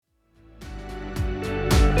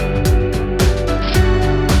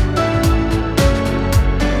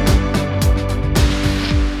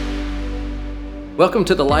Welcome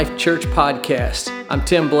to the Life Church Podcast. I'm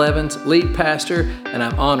Tim Blevins, lead pastor, and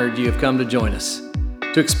I'm honored you have come to join us.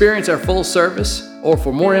 To experience our full service or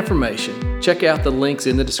for more information, check out the links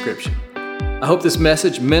in the description. I hope this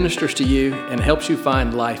message ministers to you and helps you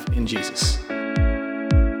find life in Jesus.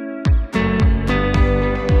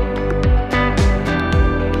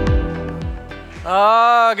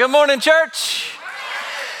 Good morning, church.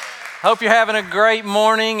 Hope you're having a great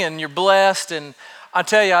morning and you're blessed. And I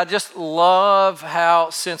tell you, I just love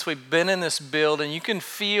how since we've been in this building, you can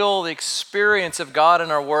feel the experience of God in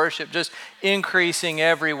our worship just increasing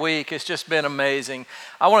every week. It's just been amazing.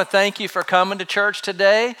 I want to thank you for coming to church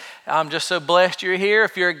today. I'm just so blessed you're here.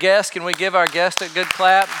 If you're a guest, can we give our guest a good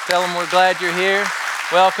clap? Tell them we're glad you're here.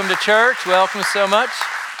 Welcome to church. Welcome so much.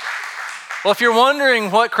 Well, if you're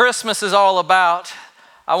wondering what Christmas is all about,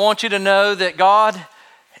 I want you to know that God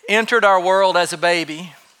entered our world as a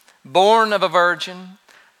baby, born of a virgin,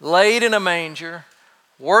 laid in a manger,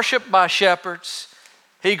 worshiped by shepherds.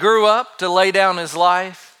 He grew up to lay down his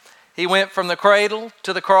life. He went from the cradle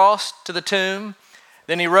to the cross to the tomb.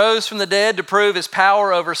 Then he rose from the dead to prove his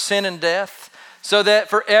power over sin and death, so that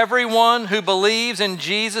for everyone who believes in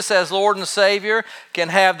Jesus as Lord and Savior can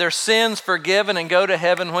have their sins forgiven and go to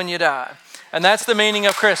heaven when you die. And that's the meaning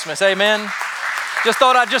of Christmas. Amen. Just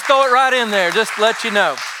thought I'd just throw it right in there, just to let you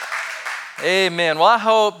know. Amen. Well, I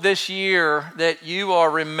hope this year that you are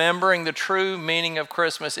remembering the true meaning of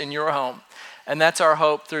Christmas in your home. And that's our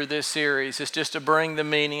hope through this series, is just to bring the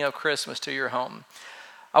meaning of Christmas to your home.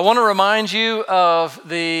 I want to remind you of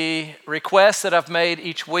the requests that I've made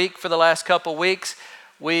each week for the last couple weeks.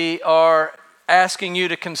 We are asking you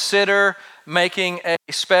to consider making a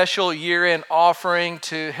special year-end offering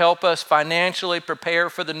to help us financially prepare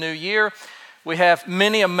for the new year. We have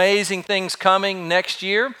many amazing things coming next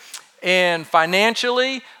year. And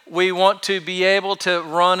financially, we want to be able to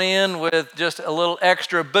run in with just a little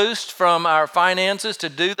extra boost from our finances to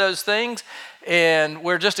do those things. And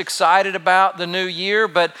we're just excited about the new year,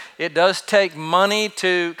 but it does take money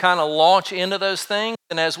to kind of launch into those things.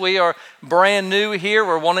 And as we are brand new here,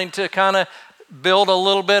 we're wanting to kind of build a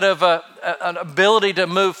little bit of an ability to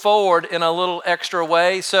move forward in a little extra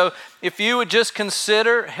way. So if you would just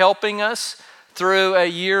consider helping us through a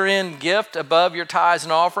year-end gift above your tithes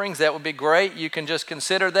and offerings, that would be great. You can just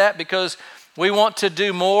consider that, because we want to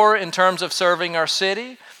do more in terms of serving our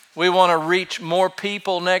city. We want to reach more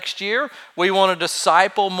people next year. We want to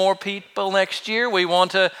disciple more people next year. We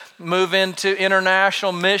want to move into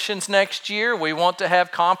international missions next year. We want to have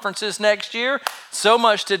conferences next year. So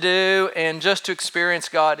much to do, and just to experience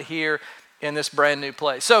God here in this brand new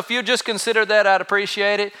place. So if you just consider that, I'd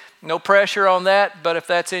appreciate it. No pressure on that, but if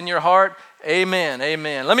that's in your heart, amen,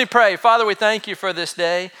 amen. Let me pray. Father, we thank you for this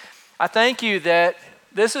day. I thank you that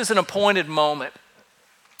this is an appointed moment,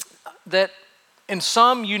 that in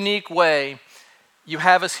some unique way, you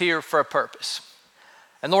have us here for a purpose.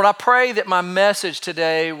 And Lord, I pray that my message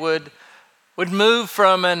today would move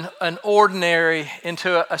from an ordinary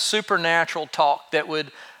into a supernatural talk that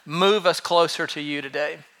would move us closer to you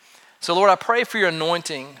today. So Lord, I pray for your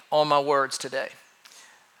anointing on my words today.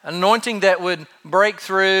 Anointing that would break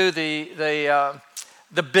through the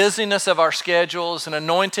busyness of our schedules, an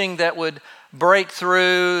anointing that would break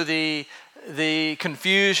through the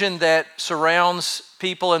confusion that surrounds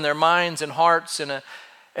people in their minds and hearts,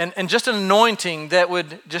 and just an anointing that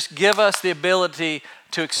would just give us the ability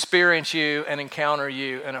to experience you and encounter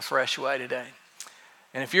you in a fresh way today.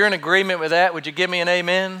 And if you're in agreement with that, would you give me an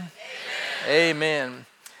amen? Amen. Amen.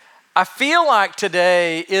 I feel like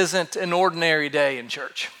today isn't an ordinary day in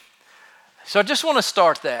church. So I just want to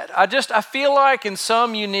start that. I feel like in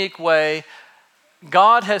some unique way,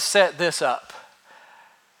 God has set this up.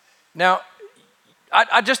 Now,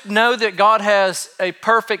 I just know that God has a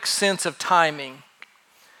perfect sense of timing.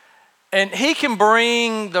 And He can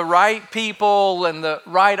bring the right people and the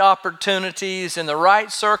right opportunities and the right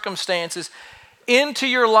circumstances into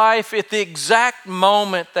your life at the exact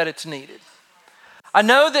moment that it's needed. I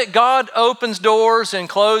know that God opens doors and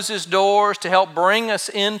closes doors to help bring us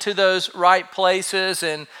into those right places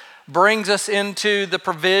and brings us into the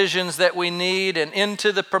provisions that we need and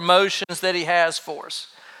into the promotions that He has for us.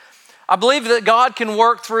 I believe that God can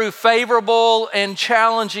work through favorable and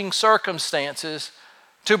challenging circumstances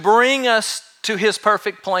to bring us to His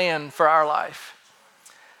perfect plan for our life.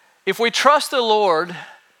 If we trust the Lord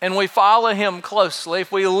and we follow Him closely,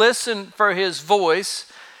 if we listen for His voice,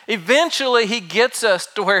 eventually He gets us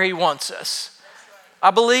to where He wants us.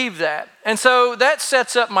 I believe that. And so that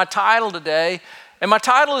sets up my title today. And my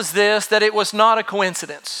title is this, that it was not a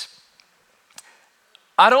coincidence.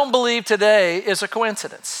 I don't believe today is a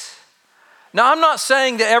coincidence. Now, I'm not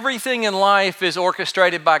saying that everything in life is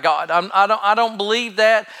orchestrated by God. I don't believe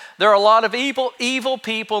that. There are a lot of evil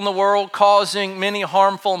people in the world causing many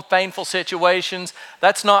harmful and painful situations.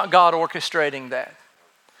 That's not God orchestrating that.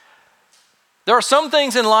 There are some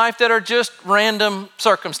things in life that are just random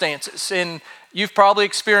circumstances, and you've probably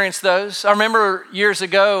experienced those. I remember years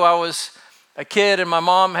ago, I was a kid, and my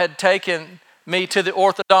mom had taken me to the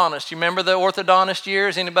orthodontist. You remember the orthodontist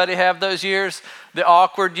years? Anybody have those years? The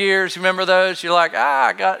awkward years, you remember those? You're like,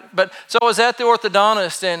 so I was at the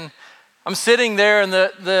orthodontist, and I'm sitting there, and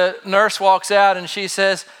the nurse walks out, and she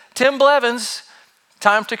says, "Tim Blevins,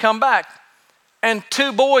 time to come back." And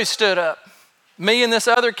 2 boys stood up. Me and this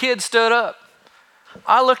other kid stood up.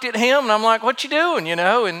 I looked at him, and I'm like, "What you doing?"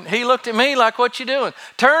 And he looked at me like, "What you doing?"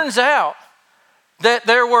 Turns out that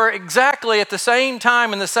there were exactly at the same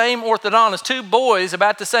time in the same orthodontist 2 boys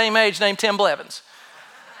about the same age named Tim Blevins.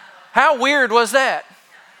 How weird was that?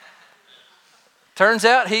 Turns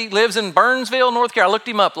out he lives in Burnsville, North Carolina. I looked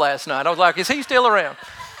him up last night. I was like, is he still around?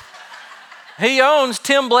 He owns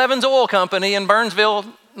Tim Blevins Oil Company in Burnsville,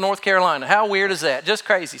 North Carolina. How weird is that? Just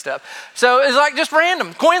crazy stuff. So it's like just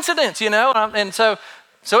random coincidence, and so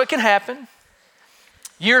it can happen.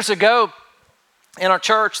 Years ago, in our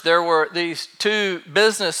church, there were these 2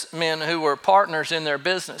 businessmen who were partners in their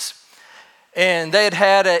business. And they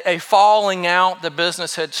had a falling out. The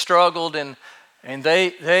business had struggled, and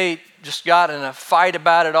they just got in a fight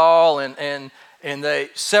about it all. And they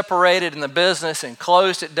separated in the business and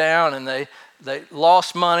closed it down. And they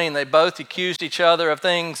lost money, and they both accused each other of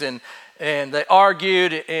things. And they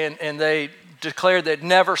argued, and they declared they'd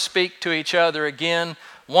never speak to each other again.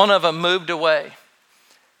 One of them moved away.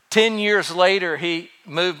 10 years later, he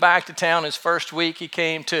moved back to town. His first week, he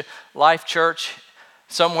came to Life Church.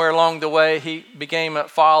 Somewhere along the way, he became a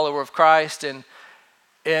follower of Christ. And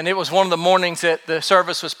it was one of the mornings that the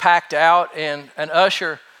service was packed out, and an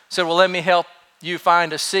usher said, "Well, let me help you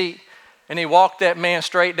find a seat." And he walked that man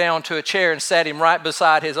straight down to a chair and sat him right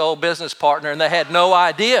beside his old business partner. And they had no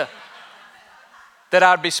idea that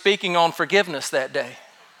I'd be speaking on forgiveness that day.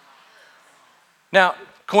 Now,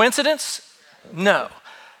 coincidence? No.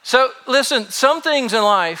 So listen, some things in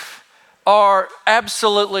life are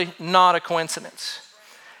absolutely not a coincidence.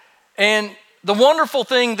 And the wonderful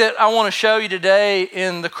thing that I want to show you today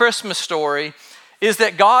in the Christmas story is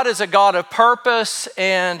that God is a God of purpose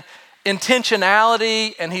and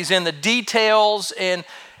intentionality, and He's in the details. And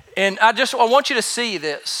I want you to see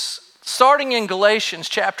this. Starting in Galatians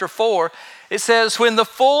chapter 4, it says, "When the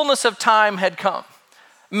fullness of time had come,"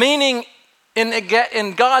 meaning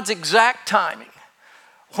in God's exact timing,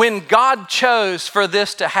 when God chose for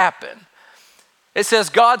this to happen. It says,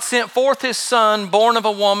 "God sent forth His Son, born of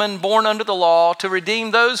a woman, born under the law, to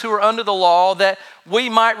redeem those who were under the law, that we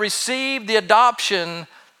might receive the adoption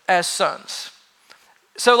as sons."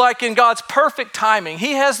 So like in God's perfect timing,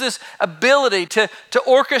 He has this ability to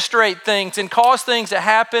orchestrate things and cause things to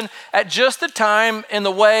happen at just the time and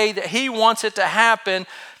the way that He wants it to happen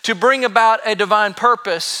to bring about a divine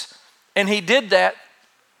purpose. And He did that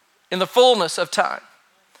in the fullness of time.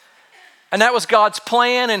 And that was God's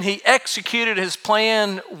plan, and He executed His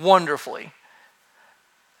plan wonderfully.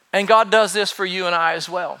 And God does this for you and I as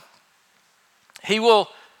well. He will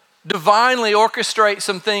divinely orchestrate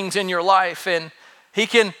some things in your life, and He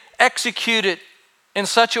can execute it in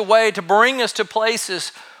such a way to bring us to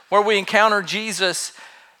places where we encounter Jesus.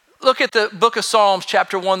 Look at the book of Psalms,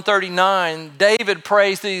 chapter 139. David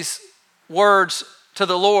prays these words to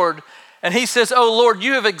the Lord. And he says, "Oh Lord,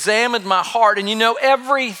 you have examined my heart, and you know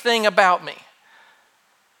everything about me."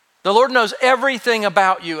 The Lord knows everything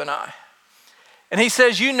about you and I. And He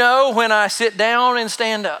says, "You know when I sit down and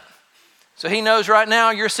stand up." So He knows right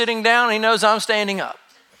now you're sitting down, and He knows I'm standing up.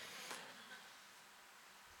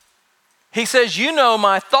 He says, "You know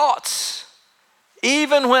my thoughts,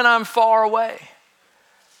 even when I'm far away."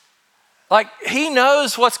 Like He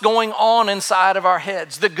knows what's going on inside of our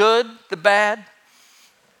heads, the good, the bad.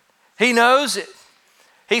 He knows it.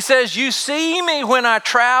 He says, "You see me when I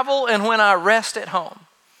travel and when I rest at home."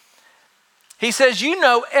 He says, "You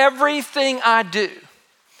know everything I do."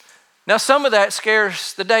 Now, some of that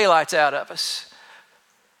scares the daylights out of us,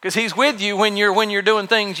 because He's with you when you're doing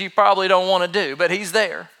things you probably don't want to do, but He's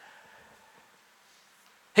there.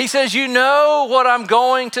 He says, "You know what I'm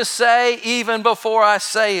going to say even before I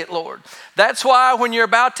say it, Lord." That's why when you're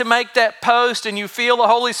about to make that post and you feel the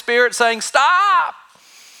Holy Spirit saying, "Stop."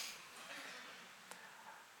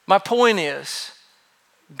 My point is,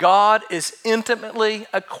 God is intimately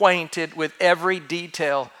acquainted with every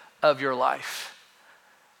detail of your life.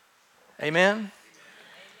 Amen?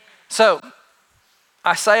 So,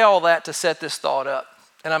 I say all that to set this thought up.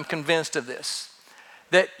 and I'm convinced of this,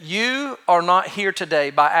 that you are not here today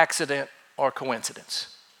by accident or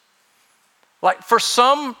coincidence. Like for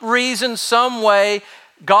some reason, some way,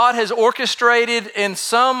 God has orchestrated in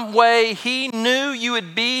some way. He knew you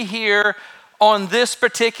would be here on this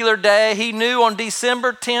particular day. He knew on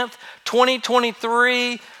December 10th,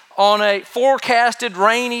 2023, on a forecasted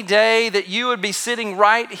rainy day, that you would be sitting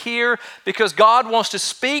right here because God wants to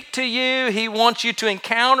speak to you. He wants you to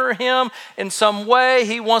encounter Him in some way.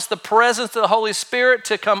 He wants the presence of the Holy Spirit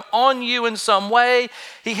to come on you in some way.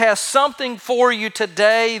 He has something for you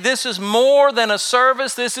today. This is more than a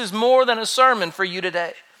service. This is more than a sermon for you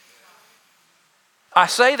today. I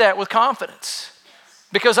say that with confidence,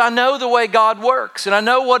 because I know the way God works and I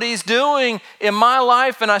know what He's doing in my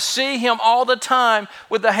life, and I see Him all the time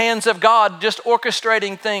with the hands of God just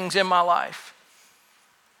orchestrating things in my life.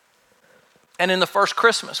 And in the first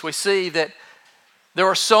Christmas, we see that there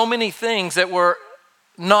were so many things that were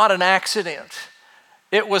not an accident.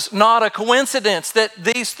 It was not a coincidence that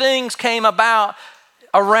these things came about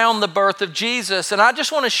around the birth of Jesus. And I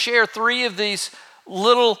just want to share 3 of these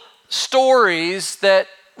little stories that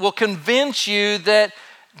will convince you that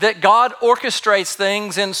God orchestrates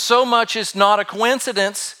things, and so much is not a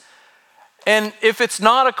coincidence. And if it's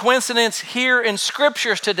not a coincidence here in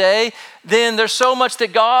scriptures today, then there's so much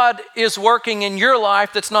that God is working in your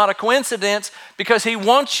life that's not a coincidence, because He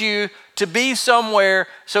wants you to be somewhere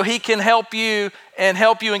so He can help you and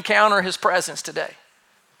help you encounter His presence today.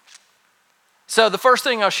 So the first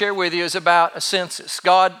thing I'll share with you is about a census.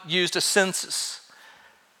 God used a census.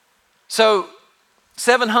 So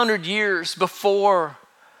 700 years before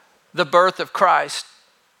the birth of Christ,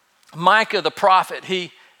 Micah the prophet, he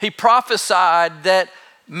prophesied that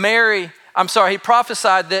he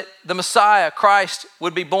prophesied that the Messiah, Christ,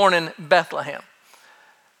 would be born in Bethlehem.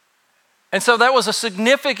 And so that was a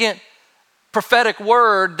significant prophetic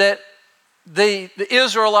word that the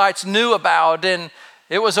Israelites knew about, and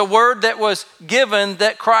it was a word that was given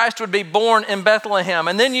that Christ would be born in Bethlehem.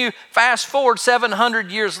 And then you fast forward 700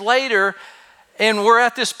 years later, and we're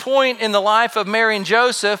at this point in the life of Mary and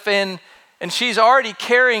Joseph, and she's already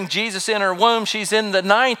carrying Jesus in her womb. She's in the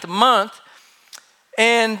 9th month,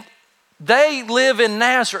 and they live in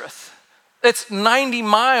Nazareth. It's 90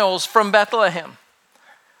 miles from Bethlehem.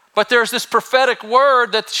 But there's this prophetic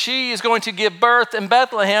word that she is going to give birth in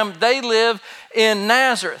Bethlehem. They live in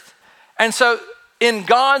Nazareth. And so in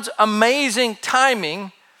God's amazing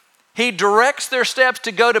timing, He directs their steps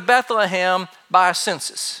to go to Bethlehem by a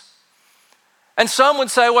census. And some would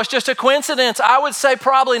say, well, it's just a coincidence. I would say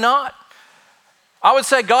probably not. I would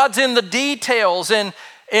say God's in the details, and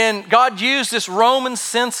God used this Roman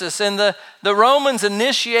census, and the Romans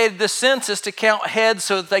initiated the census to count heads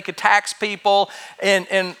so that they could tax people,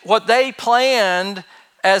 and what they planned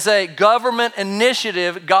as a government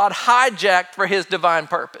initiative, God hijacked for His divine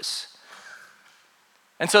purpose.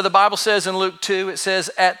 And so the Bible says in Luke 2, it says,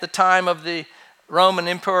 at the time of the Roman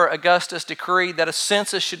Emperor Augustus decreed that a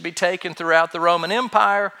census should be taken throughout the Roman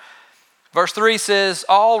Empire. Verse 3 says,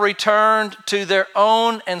 all returned to their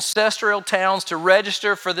own ancestral towns to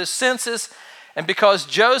register for this census. And because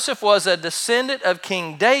Joseph was a descendant of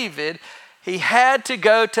King David, he had to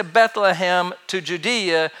go to Bethlehem, to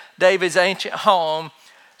Judea, David's ancient home.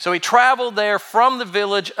 So he traveled there from the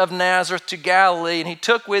village of Nazareth to Galilee, and he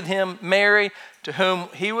took with him Mary, to whom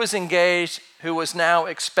he was engaged, who was now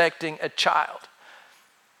expecting a child.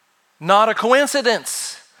 Not a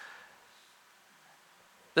coincidence.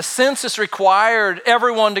 The census required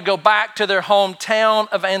everyone to go back to their hometown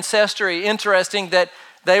of ancestry. Interesting that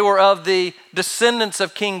they were of the descendants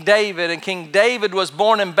of King David, and King David was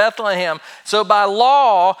born in Bethlehem. So by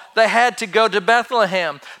law, they had to go to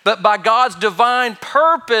Bethlehem. But by God's divine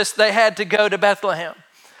purpose, they had to go to Bethlehem.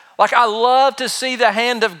 Like, I love to see the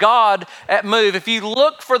hand of God at move. If you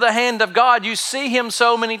look for the hand of God, you see Him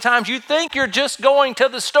so many times. You think you're just going to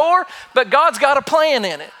the store, but God's got a plan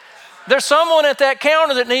in it. There's someone at that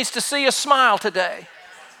counter that needs to see a smile today.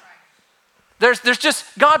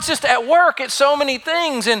 God's just at work at so many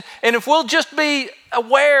things. And if we'll just be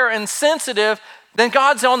aware and sensitive, then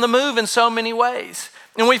God's on the move in so many ways.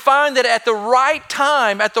 And we find that at the right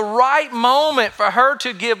time, at the right moment for her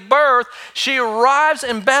to give birth, she arrives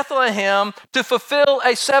in Bethlehem to fulfill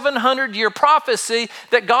a 700-year prophecy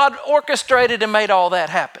that God orchestrated and made all that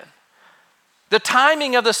happen. The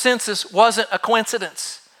timing of the census wasn't a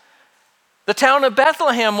coincidence. The town of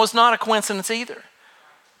Bethlehem was not a coincidence either.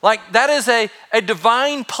 Like, that is a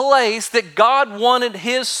divine place that God wanted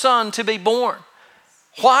His Son to be born.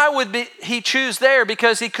 Why would He choose there?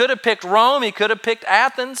 Because He could have picked Rome, He could have picked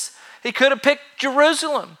Athens, He could have picked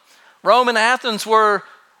Jerusalem. Rome and Athens were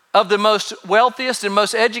of the most wealthiest and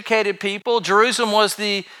most educated people. Jerusalem was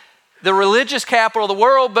the religious capital of the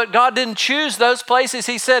world, but God didn't choose those places.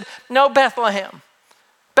 He said, no, Bethlehem.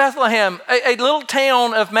 Bethlehem, a little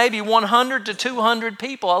town of maybe 100 to 200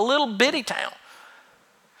 people, a little bitty town.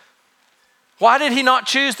 Why did he not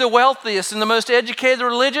choose the wealthiest and the most educated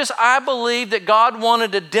religious? I believe that God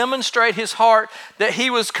wanted to demonstrate his heart that he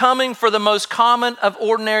was coming for the most common of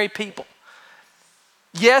ordinary people.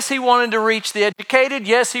 Yes, he wanted to reach the educated.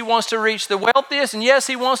 Yes, he wants to reach the wealthiest. And yes,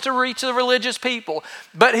 he wants to reach the religious people.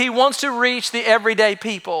 But he wants to reach the everyday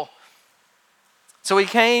people. So he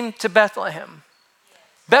came to Bethlehem.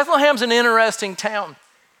 Bethlehem's an interesting town,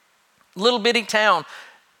 little bitty town,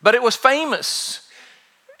 but it was famous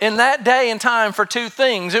in that day and time for two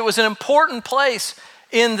things. It was an important place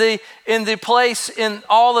in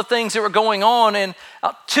all the things that were going on, and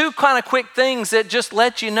two kind of quick things that just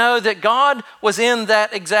let you know that God was in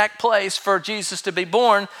that exact place for Jesus to be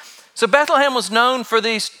born. So Bethlehem was known for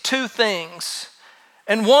these two things.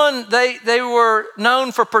 And one, they were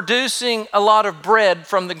known for producing a lot of bread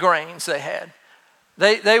from the grains they had.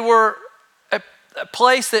 They were a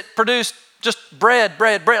place that produced just bread.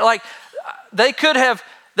 Like they could have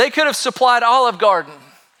supplied Olive Garden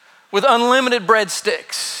with unlimited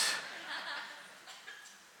breadsticks.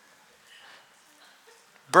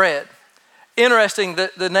 Bread. Interesting,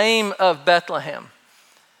 the name of Bethlehem.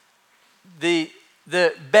 The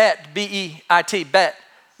Bet, B-E-I-T, Bet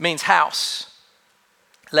means house.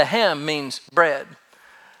 Lehem means bread.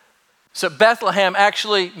 So Bethlehem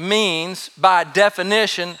actually means, by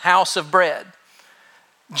definition, house of bread.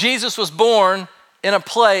 Jesus was born in a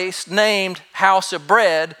place named House of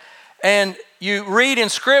Bread, and you read in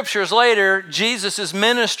scriptures later, Jesus is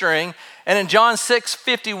ministering, and in John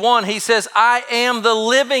 6:51, he says, I am the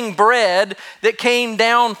living bread that came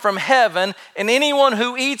down from heaven, and anyone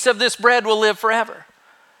who eats of this bread will live forever.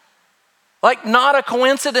 Like, not a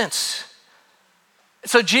coincidence.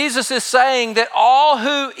 So Jesus is saying that all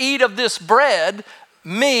who eat of this bread,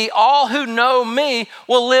 me, all who know me,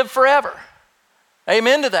 will live forever.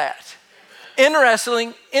 Amen to that.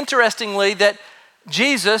 Interestingly, that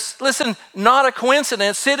Jesus, listen, not a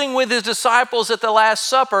coincidence, sitting with his disciples at the Last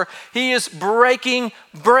Supper, he is breaking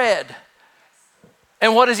bread.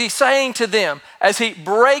 And what is he saying to them? As he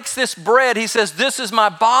breaks this bread, he says, this is my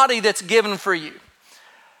body that's given for you.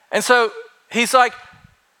 And so he's like,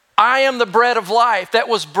 I am the bread of life that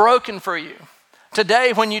was broken for you.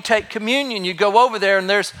 Today, when you take communion, you go over there and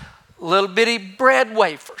there's little bitty bread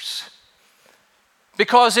wafers.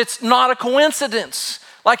 Because it's not a coincidence.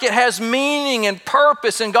 Like, it has meaning and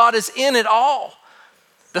purpose, and God is in it all.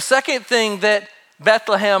 The second thing that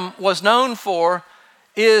Bethlehem was known for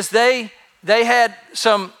is they had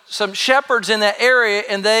some shepherds in that area,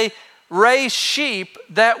 and they raised sheep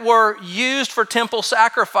that were used for temple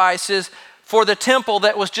sacrifices for the temple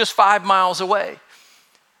that was just 5 miles away.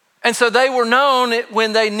 And so they were known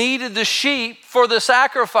when they needed the sheep for the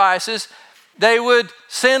sacrifices, they would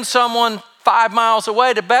send someone 5 miles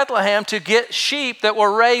away to Bethlehem to get sheep that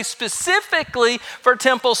were raised specifically for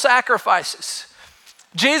temple sacrifices.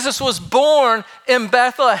 Jesus was born in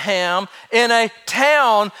Bethlehem, in a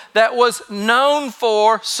town that was known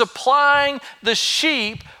for supplying the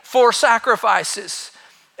sheep for sacrifices.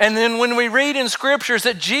 And then when we read in scriptures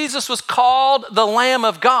that Jesus was called the Lamb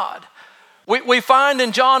of God, we find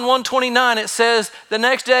in John 1:29, it says, the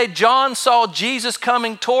next day John saw Jesus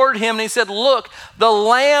coming toward him, and he said, look, the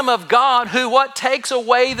Lamb of God who what takes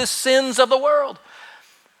away the sins of the world.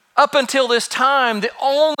 Up until this time, the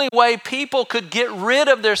only way people could get rid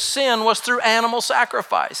of their sin was through animal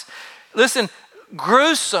sacrifice. Listen,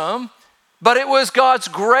 gruesome, but it was God's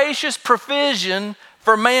gracious provision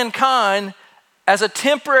for mankind as a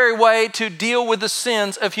temporary way to deal with the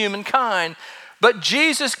sins of humankind. But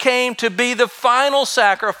Jesus came to be the final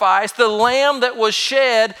sacrifice, the lamb that was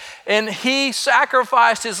shed, and he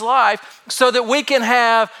sacrificed his life so that we can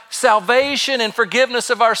have salvation and forgiveness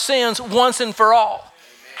of our sins once and for all.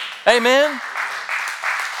 Amen?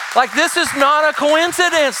 Like, this is not a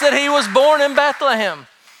coincidence that he was born in Bethlehem.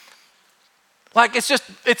 Like, it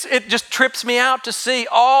just trips me out to see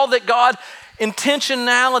all that God,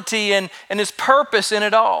 intentionality and his purpose in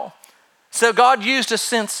it all. So God used a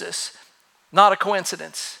census. Not a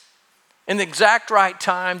coincidence. In the exact right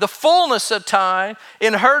time, the fullness of time,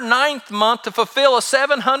 in her 9th month, to fulfill a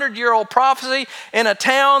 700-year-old prophecy in a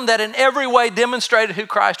town that in every way demonstrated who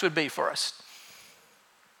Christ would be for us.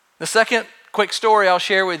 The second quick story I'll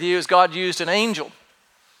share with you is God used an angel.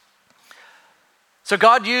 So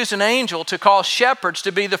God used an angel to cause shepherds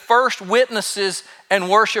to be the first witnesses and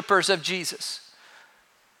worshipers of Jesus.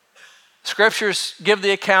 Scriptures give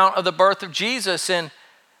the account of the birth of Jesus, and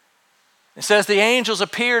It says the angels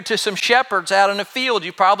appeared to some shepherds out in the field.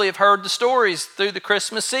 You probably have heard the stories through the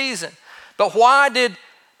Christmas season. But why did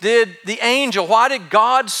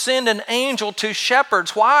God send an angel to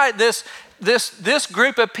shepherds? Why this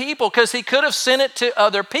group of people? Because he could have sent it to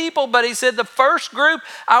other people, but he said the first group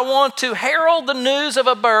I want to herald the news of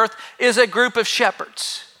a birth is a group of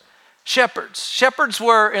shepherds. Shepherds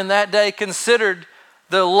were in that day considered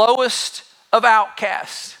the lowest of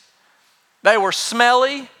outcasts. They were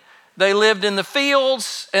smelly, they lived in the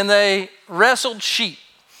fields, and they wrestled sheep.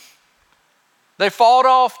 They fought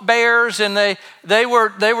off bears, and they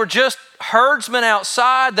were just herdsmen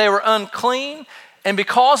outside. They were unclean, and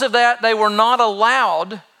because of that, they were not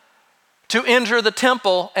allowed to enter the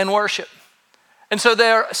temple and worship. And so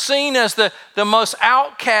they're seen as the most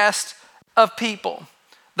outcast of people.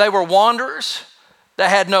 They were wanderers. They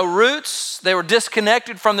had no roots. They were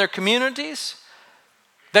disconnected from their communities.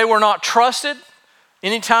 They were not trusted.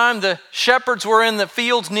 Anytime the shepherds were in the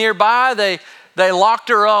fields nearby, they locked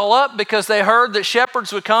her all up because they heard that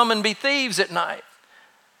shepherds would come and be thieves at night.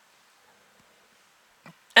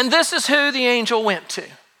 And this is who the angel went to.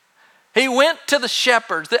 He went to the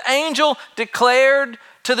shepherds. The angel declared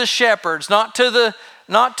to the shepherds, not to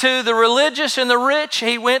the religious and the rich.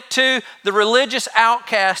 He went to the religious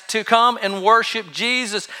outcast to come and worship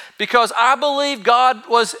Jesus, because I believe God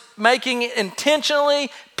was making it intentionally,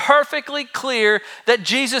 perfectly clear that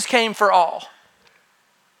Jesus came for all.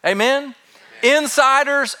 Amen?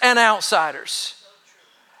 Insiders and outsiders.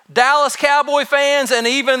 Dallas Cowboy fans and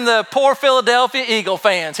even the poor Philadelphia Eagle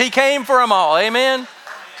fans. He came for them all. Amen?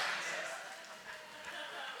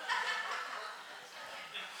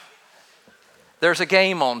 There's a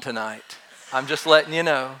game on tonight. I'm just letting you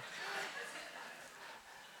know.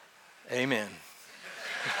 Amen.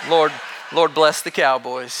 Lord bless the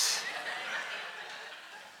Cowboys.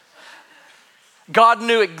 God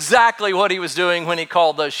knew exactly what he was doing when he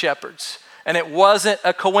called those shepherds. And it wasn't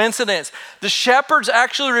a coincidence. The shepherds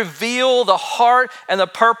actually reveal the heart and the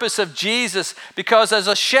purpose of Jesus, because as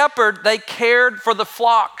a shepherd, they cared for the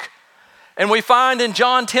flock. And we find in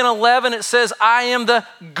John 10:11, it says, I am the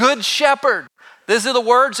good shepherd. These are the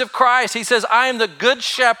words of Christ. He says, I am the good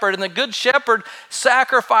shepherd, and the good shepherd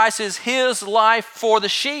sacrifices his life for the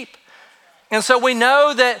sheep. And so we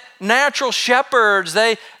know that natural shepherds,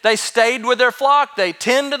 they stayed with their flock, they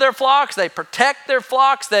tend to their flocks, they protect their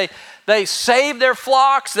flocks, they save their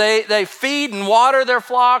flocks, they feed and water their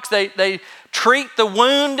flocks, they treat the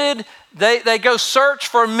wounded, they go search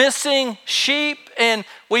for missing sheep, and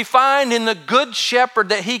we find in the good shepherd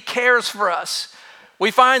that he cares for us.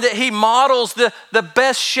 We find that he models the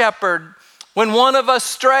best shepherd. When one of us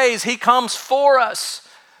strays, he comes for us.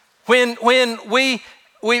 When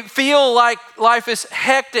we feel like life is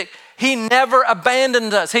hectic, he never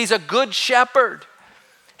abandons us. He's a good shepherd.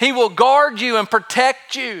 He will guard you and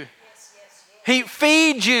protect you. He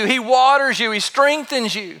feeds you, he waters you, he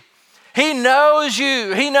strengthens you. He knows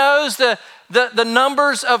you. He knows the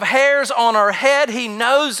numbers of hairs on our head. He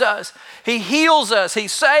knows us. He heals us. He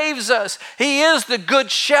saves us. He is the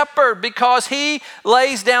good shepherd because he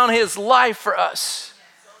lays down his life for us.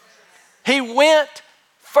 He went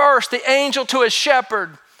first, the angel, to a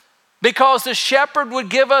shepherd, because the shepherd would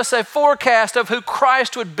give us a forecast of who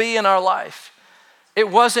Christ would be in our life. It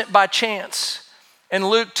wasn't by chance. In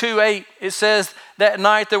Luke 2:8, it says that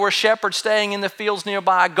night there were shepherds staying in the fields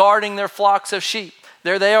nearby, guarding their flocks of sheep.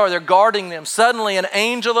 There they are, they're guarding them. Suddenly an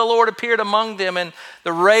angel of the Lord appeared among them, and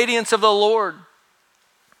the radiance of the Lord's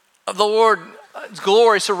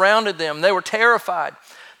glory surrounded them. They were terrified.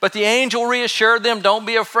 But the angel reassured them, don't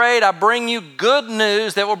be afraid. I bring you good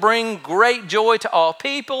news that will bring great joy to all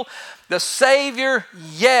people. The Savior,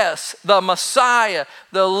 yes, the Messiah,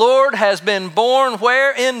 the Lord has been born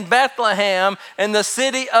where? In Bethlehem, in the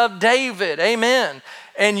city of David. Amen.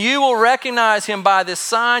 And you will recognize him by this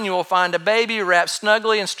sign. You will find a baby wrapped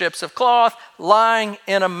snugly in strips of cloth, lying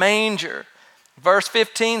in a manger. Verse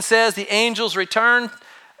 15 says, the angels returned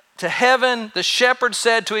to heaven. The shepherds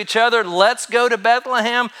said to each other, let's go to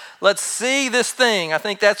Bethlehem. Let's see this thing. I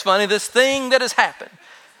think that's funny. This thing that has happened,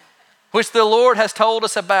 which the Lord has told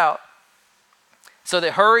us about. So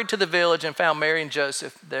they hurried to the village and found Mary and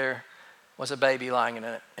Joseph. There was a baby lying in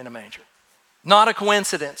a manger. Not a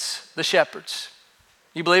coincidence, the shepherds.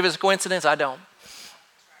 You believe it's a coincidence? I don't.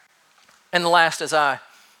 And last, as I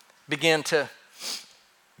begin to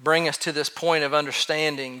bring us to this point of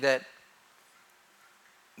understanding that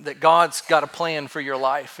God's got a plan for your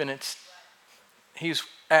life, and he's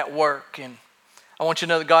at work. And I want you to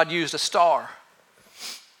know that God used a star,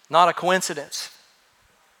 not a coincidence,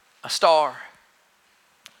 a star,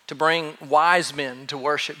 to bring wise men to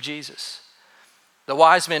worship Jesus. the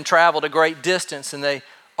wise men traveled a great distance and they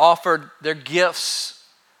offered their gifts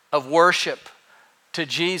of worship to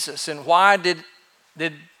Jesus. And why did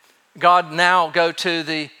God now go to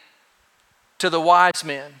the wise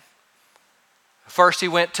men? First he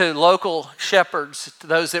went to local shepherds, to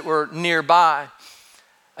those that were nearby.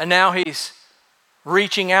 And now he's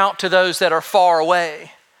reaching out to those that are far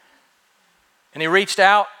away. And he reached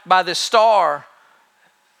out by this star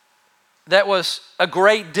that was a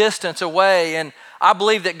great distance away. And I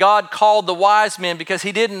believe that God called the wise men because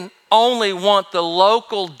he didn't only want the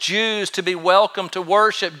local Jews to be welcome to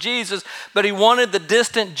worship Jesus, but he wanted the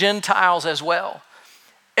distant Gentiles as well.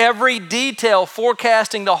 Every detail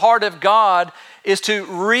forecasting the heart of God is to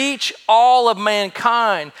reach all of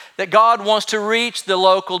mankind, that God wants to reach the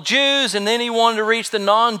local Jews, and then he wanted to reach the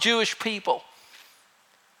non-Jewish people.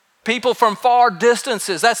 People from far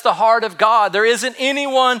distances. That's the heart of God. There isn't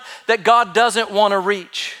anyone that God doesn't want to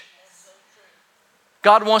reach.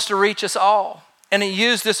 God wants to reach us all. And he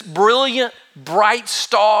used this brilliant, bright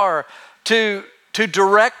star to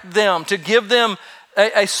direct them, to give them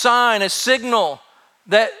a sign, a signal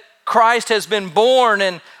that Christ has been born.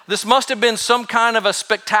 And this must have been some kind of a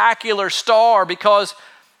spectacular star, because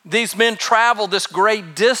these men traveled this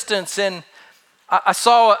great distance. And I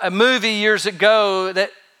saw a movie years ago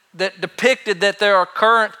that depicted that there are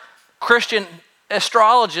current Christian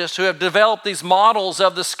astrologists who have developed these models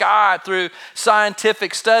of the sky through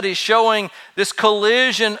scientific studies, showing this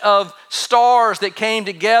collision of stars that came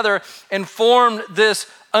together and formed this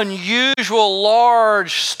unusual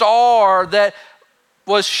large star that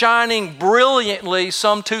was shining brilliantly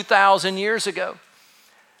some 2,000 years ago.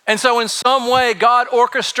 And so in some way, God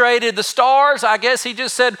orchestrated the stars. I guess he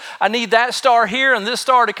just said, I need that star here and this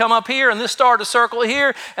star to come up here and this star to circle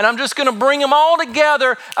here. And I'm just going to bring them all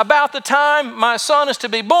together about the time my son is to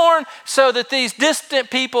be born, so that these distant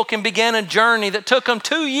people can begin a journey that took them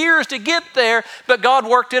 2 years to get there, but God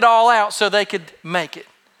worked it all out so they could make it.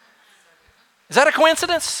 Is that a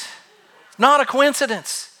coincidence? Not a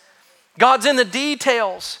coincidence. God's in the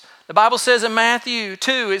details. The Bible says in Matthew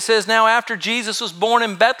 2, it says, now after Jesus was born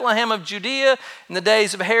in Bethlehem of Judea in the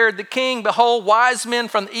days of Herod the king, behold, wise men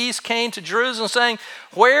from the east came to Jerusalem, saying,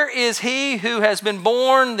 where is he who has been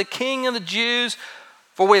born the King of the Jews?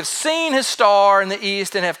 For we have seen his star in the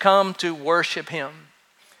east and have come to worship him.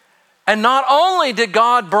 And not only did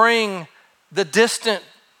God bring the distant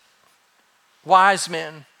wise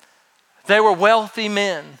men, they were wealthy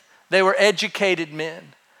men, they were educated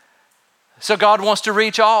men. So God wants to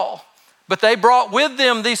reach all. But they brought with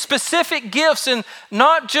them these specific gifts, and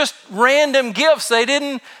not just random gifts. They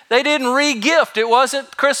didn't re-gift. It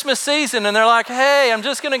wasn't Christmas season and they're like, hey, I'm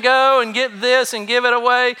just going to go and get this and give it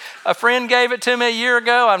away. A friend gave it to me a year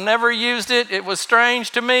ago. I've never used it. It was strange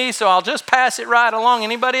to me, so I'll just pass it right along.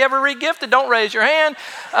 Anybody ever re-gifted? Don't raise your hand.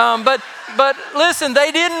 But listen,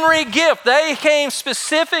 they didn't re-gift. They came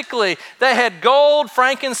specifically. They had gold,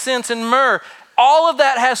 frankincense, and myrrh. All of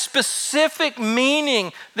that has specific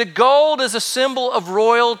meaning. The gold is a symbol of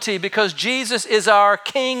royalty because Jesus is our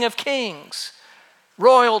King of Kings.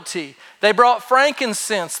 Royalty. They brought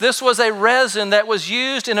frankincense. This was a resin that was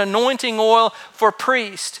used in anointing oil for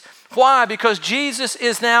priests. Why? Because Jesus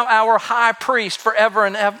is now our high priest forever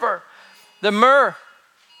and ever. The myrrh.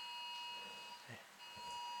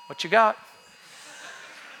 What you got?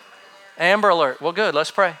 Amber alert. Well, good. Let's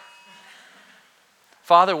pray.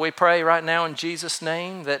 Father, we pray right now in Jesus'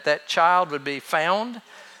 name that child would be found,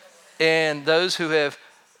 and those who have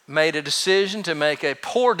made a decision to make a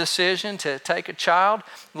poor decision to take a child,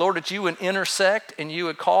 Lord, that you would intersect and you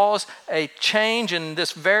would cause a change in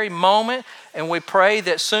this very moment. And we pray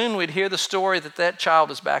that soon we'd hear the story that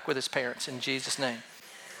child is back with his parents. In Jesus' name,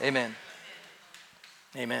 amen.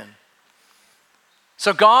 Amen.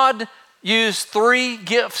 So God used 3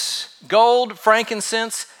 gifts: gold,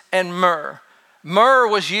 frankincense, and myrrh. Myrrh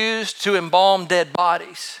was used to embalm dead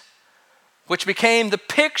bodies, which became the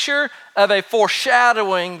picture of a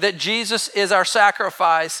foreshadowing that Jesus is our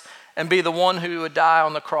sacrifice and be the one who would die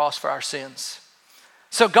on the cross for our sins.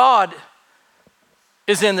 So God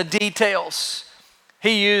is in the details.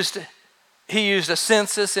 He used a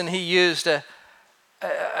census, and he used an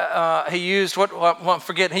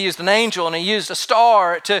angel, and he used a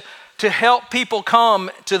star to help people come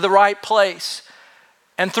to the right place.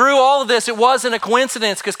 And through all of this, it wasn't a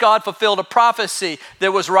coincidence, because God fulfilled a prophecy.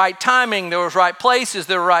 There was right timing, there was right places,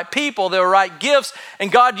 there were right people, there were right gifts,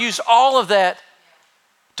 and God used all of that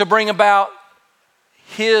to bring about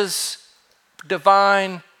his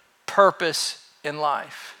divine purpose in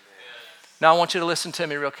life. Now I want you to listen to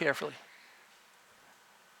me real carefully.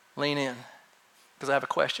 Lean in, because I have a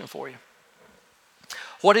question for you.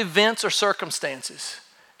 What events or circumstances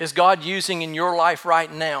is God using in your life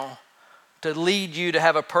right now to lead you to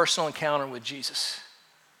have a personal encounter with Jesus?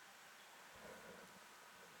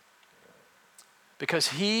 Because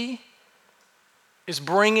He is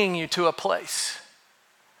bringing you to a place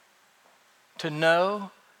to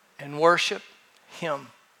know and worship Him,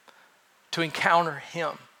 to encounter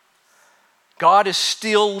Him. God is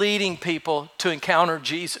still leading people to encounter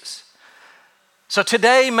Jesus. So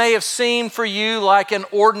today may have seemed for you like an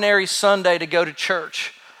ordinary Sunday to go to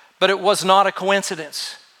church, but it was not a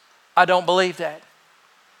coincidence. I don't believe that.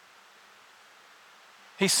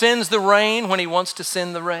 He sends the rain when He wants to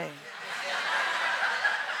send the rain.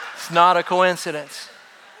 It's not a coincidence.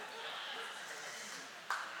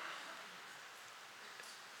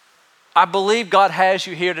 I believe God has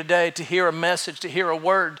you here today to hear a message, to hear a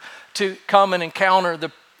word, to come and encounter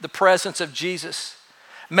the presence of Jesus.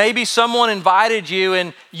 Maybe someone invited you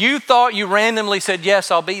and you thought you randomly said,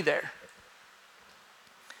 yes, I'll be there.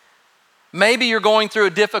 Maybe you're going through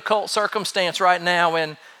a difficult circumstance right now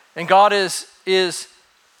and God is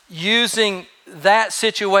using that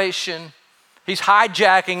situation, He's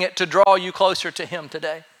hijacking it to draw you closer to Him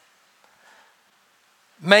today.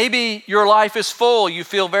 Maybe your life is full, you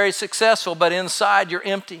feel very successful, but inside you're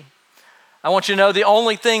empty. I want you to know the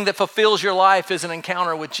only thing that fulfills your life is an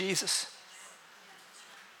encounter with Jesus.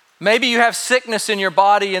 Maybe you have sickness in your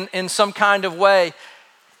body in some kind of way,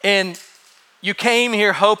 and you came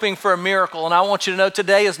here hoping for a miracle, and I want you to know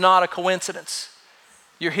today is not a coincidence.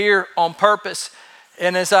 You're here on purpose.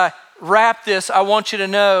 And as I wrap this, I want you to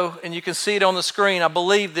know, and you can see it on the screen, I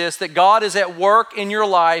believe this, that God is at work in your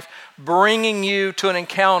life bringing you to an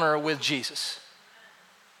encounter with Jesus.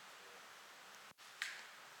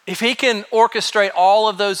 If He can orchestrate all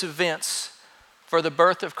of those events for the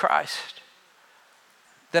birth of Christ,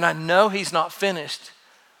 then I know He's not finished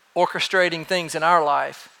orchestrating things in our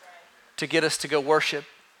life to get us to go worship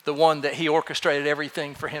the one that He orchestrated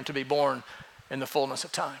everything for Him to be born in the fullness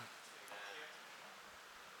of time.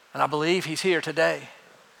 And I believe He's here today.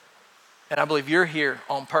 And I believe you're here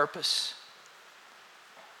on purpose.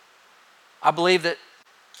 I believe that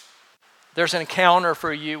there's an encounter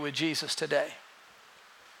for you with Jesus today.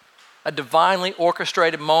 A divinely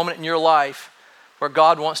orchestrated moment in your life where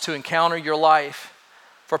God wants to encounter your life.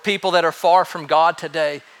 For people that are far from God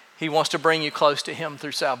today, He wants to bring you close to Him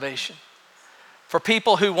through salvation. For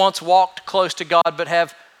people who once walked close to God but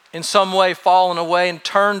have in some way fallen away and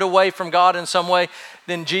turned away from God in some way,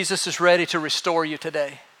 then Jesus is ready to restore you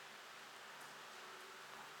today.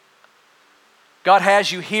 God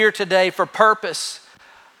has you here today for purpose.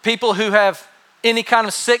 People who have any kind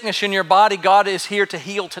of sickness in your body, God is here to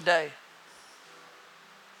heal today.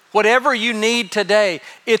 Whatever you need today,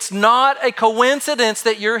 it's not a coincidence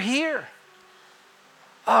that you're here.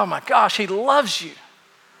 Oh my gosh, He loves you.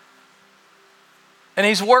 And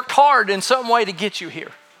He's worked hard in some way to get you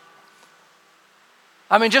here.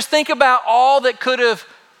 I mean, just think about all that could have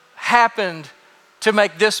happened to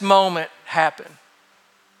make this moment happen.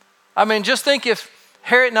 I mean, just think if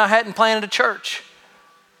Harriet and I hadn't planted a church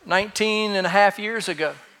 19 and a half years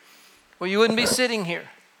ago. Well, you wouldn't be sitting here.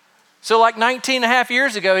 So like 19 and a half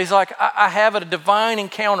years ago, He's like, I have a divine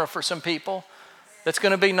encounter for some people that's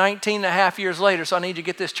going to be 19 and a half years later, so I need you to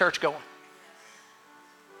get this church going.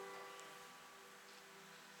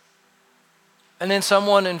 And then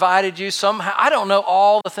someone invited you somehow. I don't know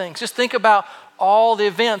all the things. Just think about all the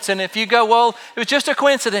events. And if you go, well, it was just a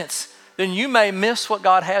coincidence, then you may miss what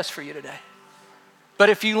God has for you today. But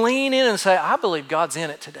if you lean in and say, I believe God's in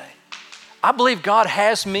it today. I believe God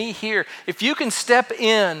has me here. If you can step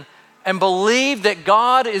in and believe that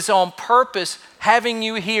God is on purpose having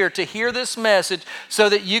you here to hear this message so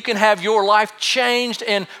that you can have your life changed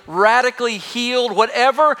and radically healed,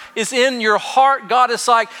 whatever is in your heart, God is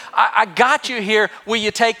like, I got you here. Will you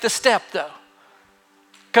take the step though?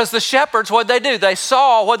 Because the shepherds, what'd they do? They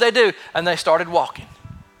saw what they do and they started walking.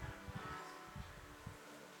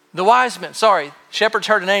 The wise men, shepherds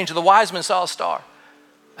heard an angel. The wise men saw a star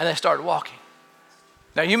and they started walking.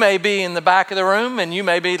 Now you may be in the back of the room and you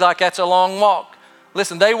may be like, that's a long walk.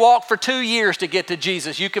 Listen, they walked for 2 years to get to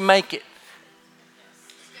Jesus. You can make it.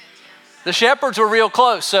 The shepherds were real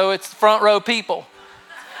close, so it's front row people.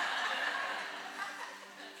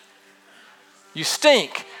 You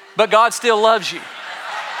stink, but God still loves you.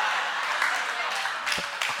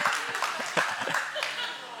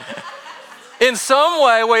 In some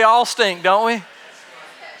way, we all stink, don't we?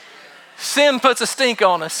 Sin puts a stink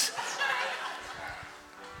on us.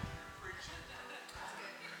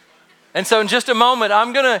 And so in just a moment,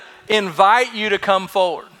 I'm going to invite you to come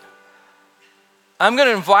forward. I'm going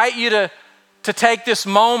to invite you to take this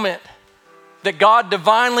moment that God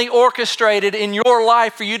divinely orchestrated in your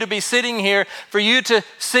life for you to be sitting here, for you to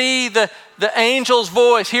see the angel's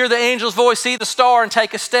voice, hear the angel's voice, see the star and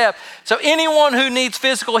take a step. So anyone who needs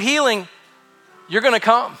physical healing, you're going to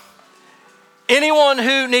come. Anyone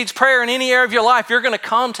who needs prayer in any area of your life, you're going to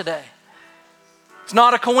come today. It's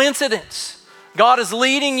not a coincidence. God is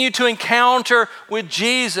leading you to encounter with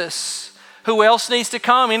Jesus. Who else needs to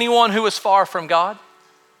come? Anyone who is far from God.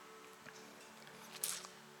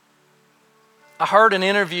 I heard an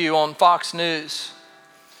interview on Fox News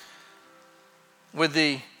with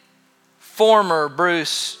the former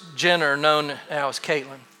Bruce Jenner, known now as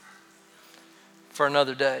Caitlyn, for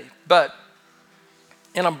another day. But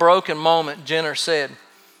in a broken moment, Jenner said,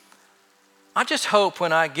 I just hope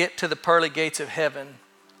when I get to the pearly gates of heaven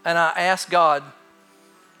and I ask God,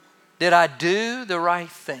 did I do the right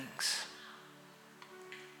things?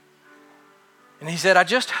 And he said, I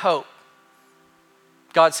just hope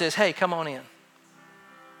God says, hey, come on in.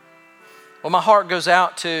 Well, my heart goes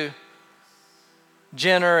out to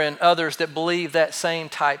Jenner and others that believe that same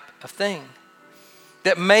type of thing.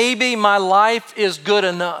 That maybe my life is good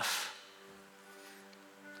enough.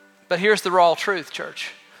 But here's the raw truth,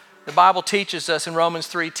 church. The Bible teaches us in Romans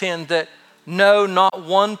 3:10 that no, not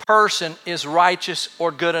one person is righteous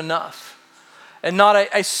or good enough. And not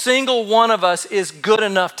a single one of us is good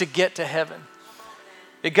enough to get to heaven.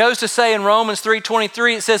 It goes to say in Romans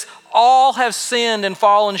 3:23, it says, all have sinned and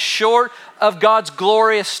fallen short of God's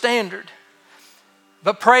glorious standard.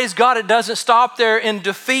 But praise God, it doesn't stop there in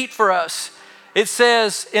defeat for us. It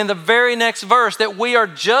says in the very next verse that we are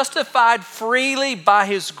justified freely by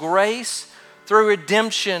His grace through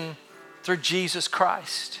redemption through Jesus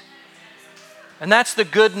Christ. And that's the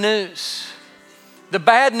good news. The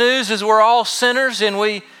bad news is we're all sinners and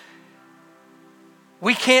we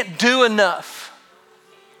can't do enough.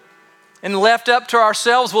 And left up to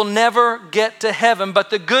ourselves, we'll never get to heaven.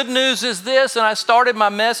 But the good news is this, and I started my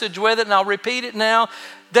message with it and I'll repeat it now,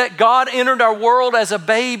 that God entered our world as a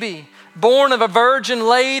baby, born of a virgin,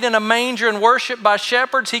 laid in a manger and worshiped by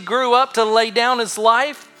shepherds. He grew up to lay down His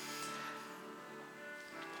life,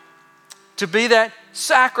 to be that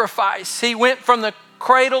sacrifice. He went from the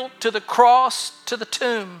cradle to the cross to the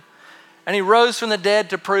tomb. And He rose from the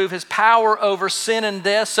dead to prove His power over sin and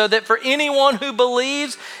death, so that for anyone who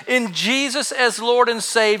believes in Jesus as Lord and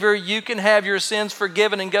Savior, you can have your sins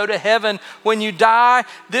forgiven and go to heaven when you die.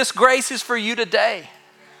 This grace is for you today.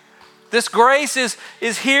 This grace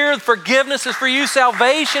is here. Forgiveness is for you.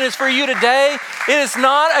 Salvation is for you today. It is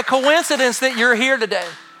not a coincidence that you're here today.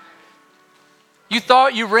 You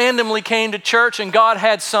thought you randomly came to church and God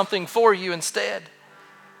had something for you instead.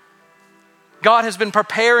 God has been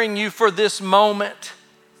preparing you for this moment.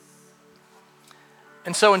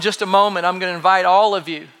 And so in just a moment, I'm going to invite all of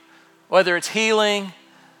you, whether it's healing,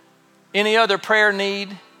 any other prayer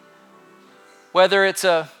need, whether it's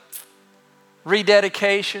a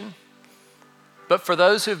rededication, but for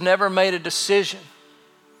those who've never made a decision,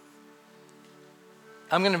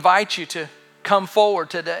 I'm going to invite you to come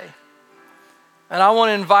forward today. And I want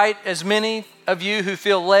to invite as many of you who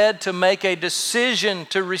feel led to make a decision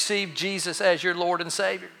to receive Jesus as your Lord and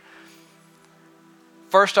Savior.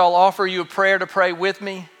 First, I'll offer you a prayer to pray with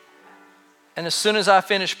me. And as soon as I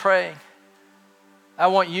finish praying, I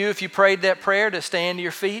want you, if you prayed that prayer, to stand to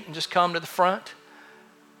your feet and just come to the front.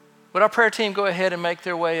 Would our prayer team go ahead and make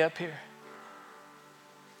their way up here?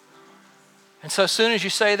 And so as soon as you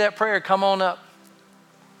say that prayer, come on up.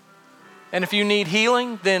 And if you need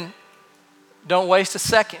healing, then don't waste a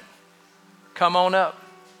second. Come on up.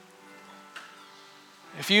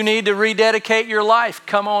 If you need to rededicate your life,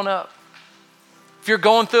 come on up. If you're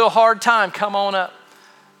going through a hard time, come on up.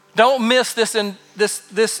 Don't miss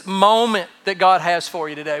this moment that God has for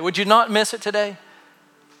you today. Would you not miss it today?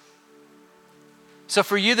 So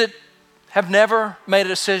for you that have never made a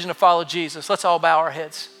decision to follow Jesus, let's all bow our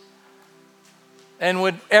heads. And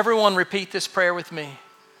would everyone repeat this prayer with me?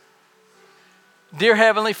 Dear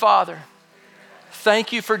Heavenly Father,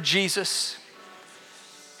 thank you for Jesus.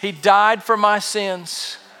 He died for my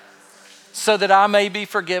sins so that I may be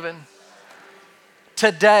forgiven.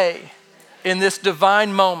 Today, in this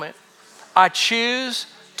divine moment, I choose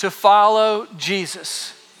to follow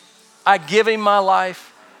Jesus. I give Him my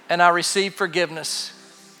life and I receive forgiveness.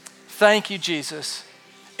 Thank you, Jesus.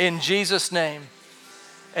 In Jesus' name,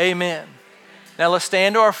 amen. Now let's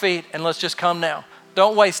stand to our feet and let's just come now.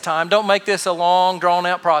 Don't waste time. Don't make this a long,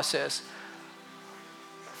 drawn-out process.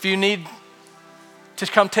 If you need to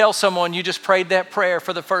come tell someone you just prayed that prayer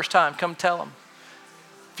for the first time, come tell them.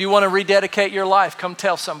 If you want to rededicate your life, come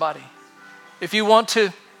tell somebody. If you want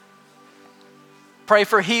to pray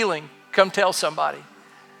for healing, come tell somebody.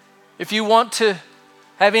 If you want to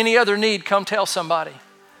have any other need, come tell somebody.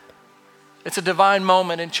 It's a divine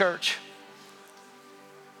moment in church.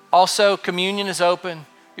 Also, communion is open.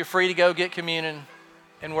 You're free to go get communion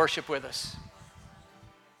and worship with us.